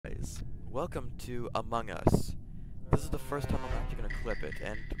guys, welcome to Among Us. This is the first time I'm actually gonna clip it,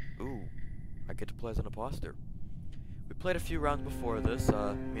 and ooh, I get to play as an imposter. We played a few rounds before this,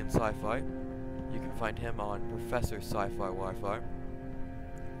 me and Sci-Fi. You can find him on Professor Sci-Fi Wi-Fi.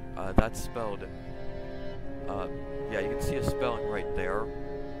 That's spelled, yeah, you can see his spelling right there.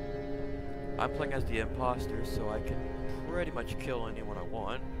 I'm playing as the imposter, so I can pretty much kill anyone I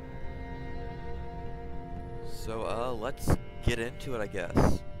want. So, let's get into it, I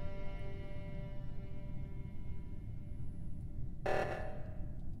guess.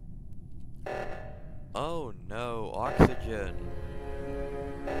 Oh no, oxygen.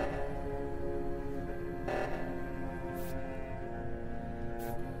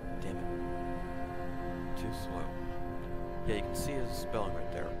 Damn it. Too slow. Yeah, you can see his spelling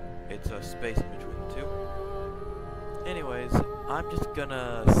right there. It's a space in between the two. Anyways, I'm just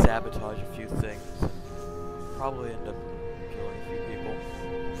gonna sabotage a few things and probably end up killing a few people.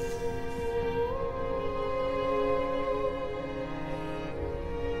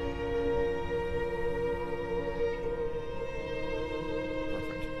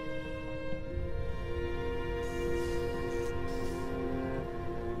 Perfect.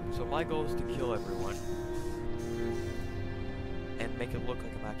 So my goal is to kill everyone and make it look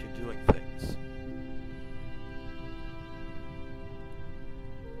like I'm actually doing things.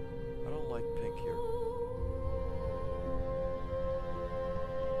 I don't like pink here.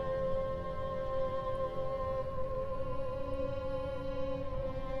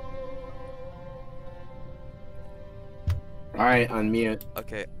 Alright, unmute.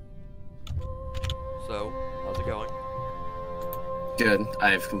 Okay. So, how's it going? Good.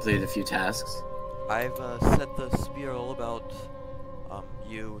 I've completed a few tasks. I've said the spiel about,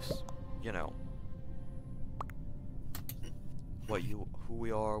 you know, who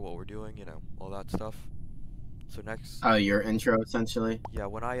we are, what we're doing, you know, all that stuff. So next, Oh, your intro, essentially? yeah,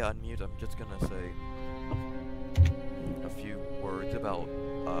 when I unmute, I'm just gonna say a few words about,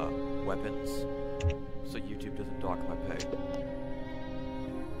 weapons, so YouTube doesn't dock my pay.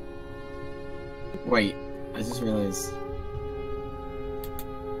 Wait, I just realized...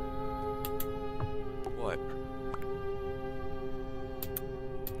 What?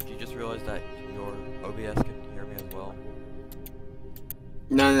 Did you just realize that your OBS can hear me as well?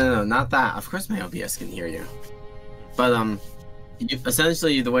 No, not that. Of course my OBS can hear you. But,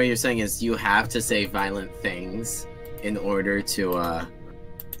 essentially the way you're saying is you have to say violent things in order to,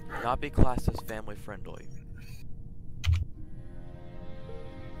 Not be classed as family friendly.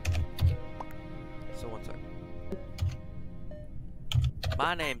 So one sec.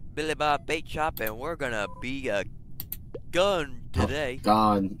 My name's Billy Bob Bait Shop, and we're gonna be a gun today. Oh,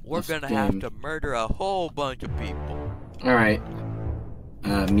 God. We're gonna have to murder a whole bunch of people. Alright.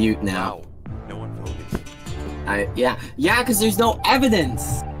 Mute now. Wow, no one voted. Yeah, because there's no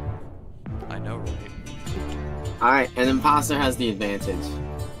evidence! I know, right? Alright, an imposter has the advantage.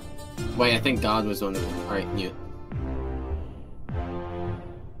 Wait, I think God was one of them. Alright, mute.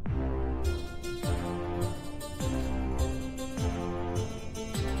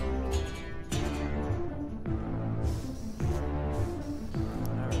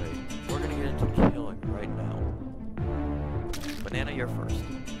 Alright, we're gonna get into killing right now. Banana, you're first.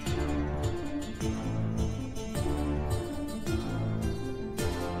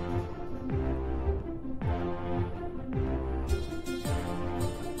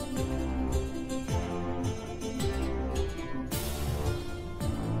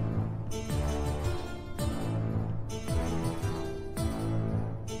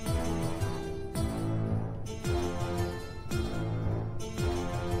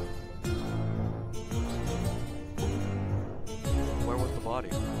 Where was the body?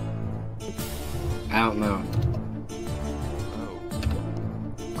 I don't know. Oh.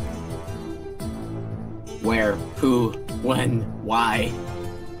 Where? Who? When? Why?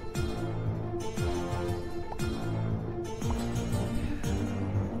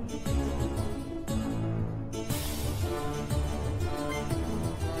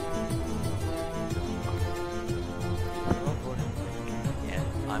 Yeah,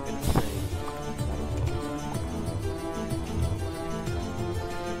 I'm gonna say.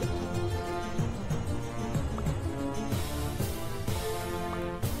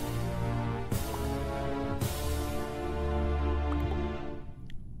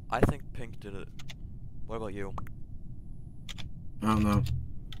 I think Pink did it. What about you? I don't know. I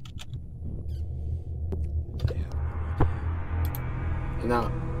have no idea.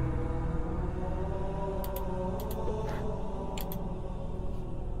 No.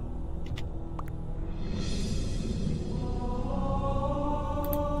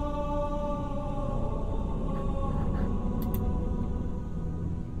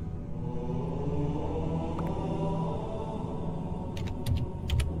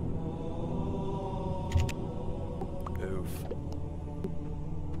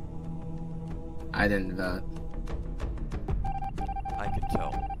 I didn't vote. I can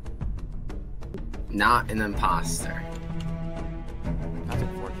tell. Not an imposter. That's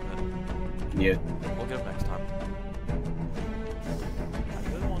unfortunate. You. We'll get him next time. I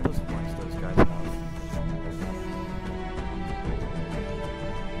really want those points those guys have.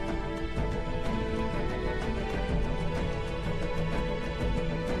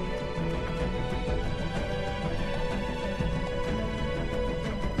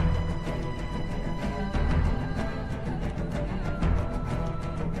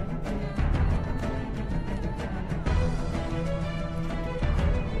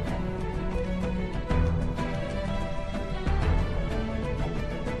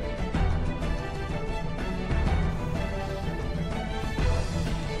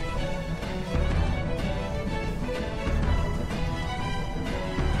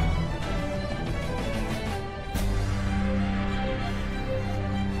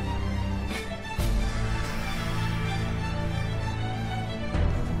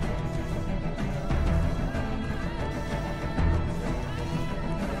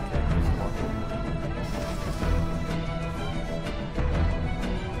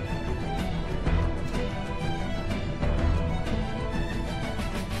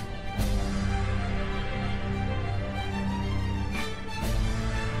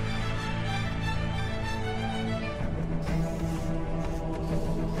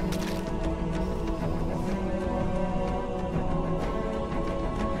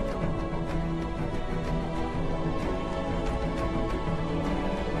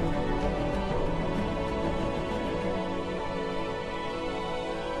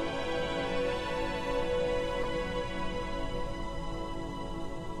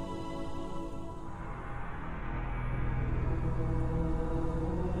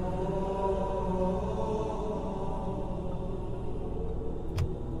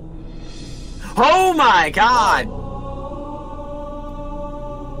 Oh my god! A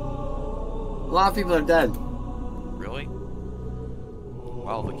lot of people are dead. Really?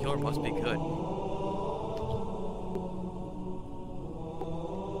 Wow, the killer must be good.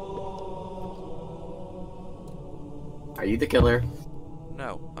 Are you the killer?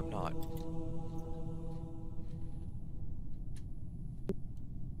 No, I'm not.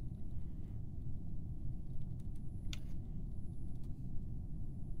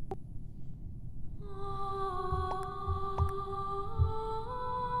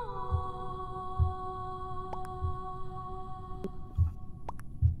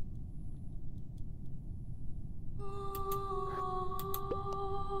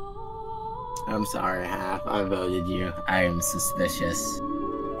 I'm sorry, Half. I voted you. I am suspicious.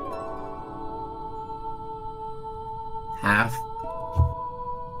 Half?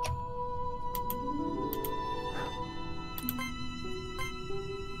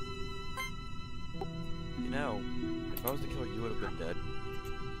 You know, if I was the killer, you would have been dead.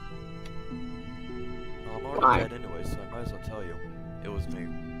 Well, I'm already Why? dead anyway, so I might as well tell you. It was me.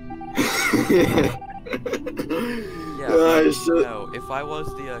 Yeah, but, no, if I was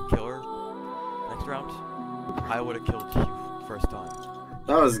the killer next round, I would have killed you first time.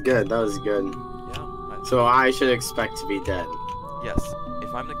 That was good. That was good. Yeah. So I should expect to be dead. Yes.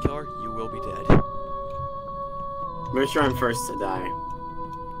 If I'm the killer, you will be dead. Make sure I'm first to die.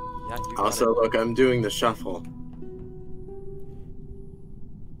 Yeah, you got Also, it. look, I'm doing the shuffle.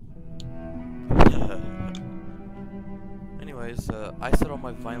 Anyways, I said all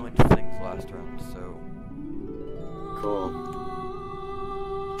my violent things last round, so... Cool.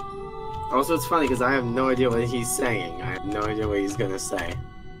 Also, it's funny because I have no idea what he's saying. I have no idea what he's gonna say.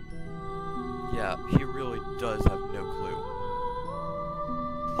 Yeah, he really does have no clue.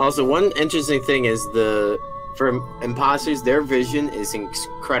 Also, one interesting thing is for imposters, their vision is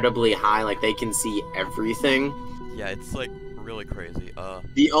incredibly high. Like, they can see everything. Yeah, it's like really crazy.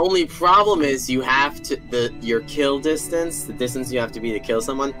 The only problem is you have to your kill distance, the distance you have to be to kill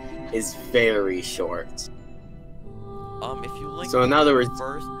someone, is very short. If you link So in other words, the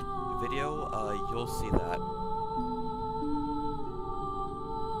first video, you'll see that.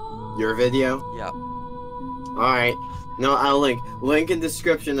 your video. Yeah. All right. No, I'll link in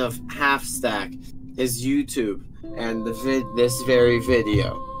description of Half Stack, his YouTube, and this very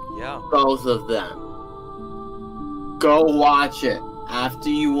video. Yeah. Both of them. Go watch it after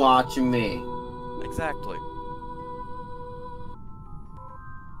you watch me. Exactly.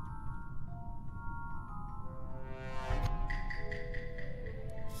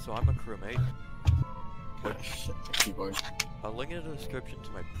 So I'm a crewmate. Shit, my keyboard. I'll link in the description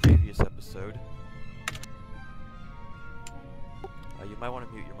to my previous episode. You might want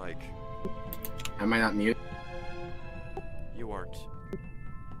to mute your mic. Am I not mute? You weren't.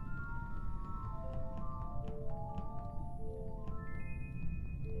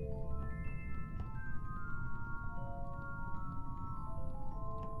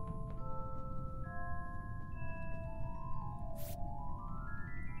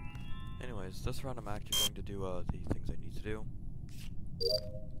 anyways, this round I'm actually going to do the things I need to do.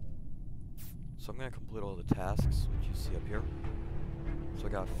 So I'm gonna complete all the tasks, which you see up here. So I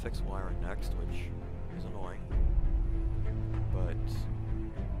gotta fix wiring next, which is annoying, but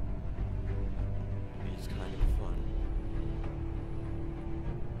it's kind of fun.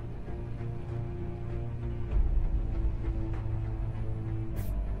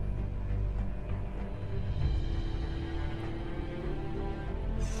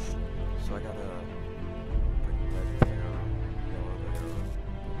 So I gotta bring red there, yellow there,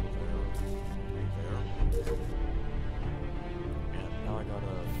 purple there, blue there. And now I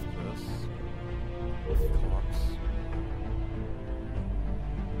gotta do this. Clocks.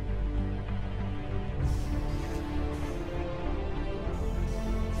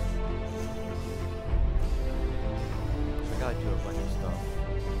 I gotta do a bunch of stuff.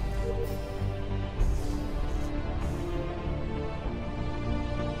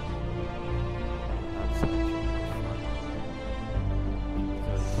 That's actually fun.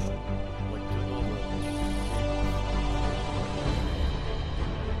 Because, like, doing all the...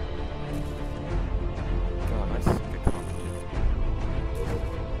 God, I suck at complicated.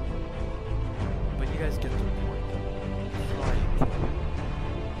 But you guys get the point. Try and kill it.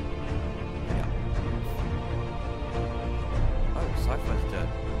 Yeah. Oh, Sci-Fi's dead.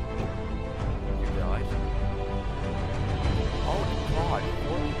 You died? Oh god,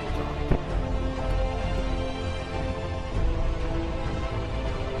 4 people died.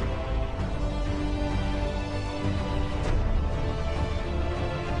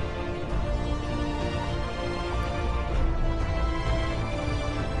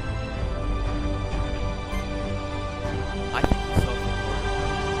 I think he's self-reported.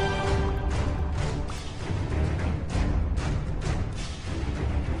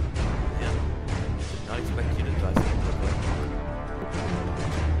 Man, did not expect you to die so quickly.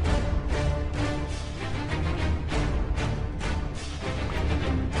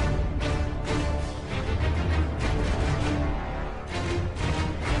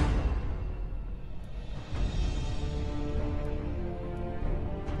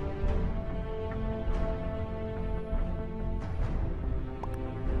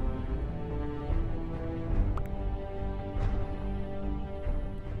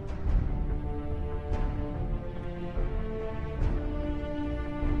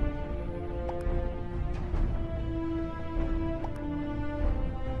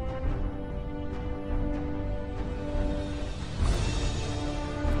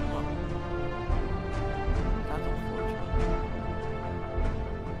 That's unfortunate.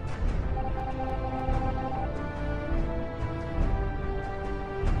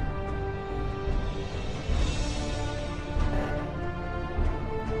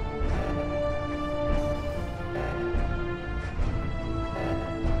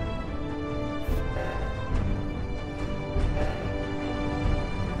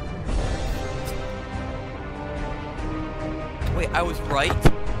 Wait, I was right?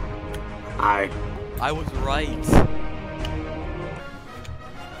 I was right.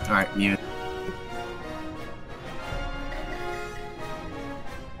 Alright, mute.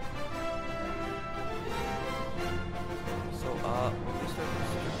 So, when we start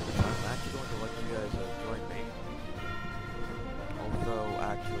this time, I'm actually going to let you guys join me. Although,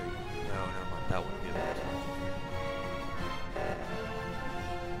 actually, no, never mind. That wouldn't be a bad time.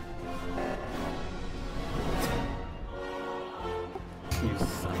 You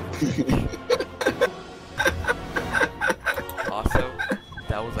son of a bitch. Also,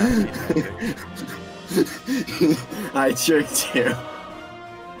 that was actually epic. I tricked you.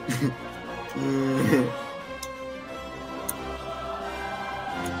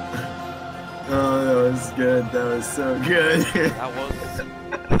 Oh, that was good. That was so good. That was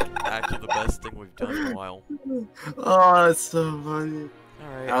actually the best thing we've done in a while. Oh, that's so funny.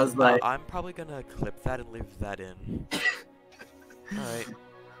 Alright, I was like- I'm probably gonna clip that and leave that in. Alright.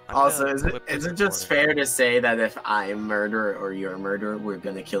 Also, is it just fair to say that if I'm murderer or you're a murderer, we're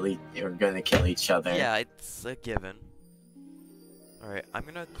gonna kill each other? Yeah, it's a given. Alright, I'm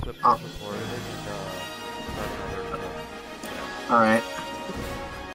gonna clip this recording and start another. Alright.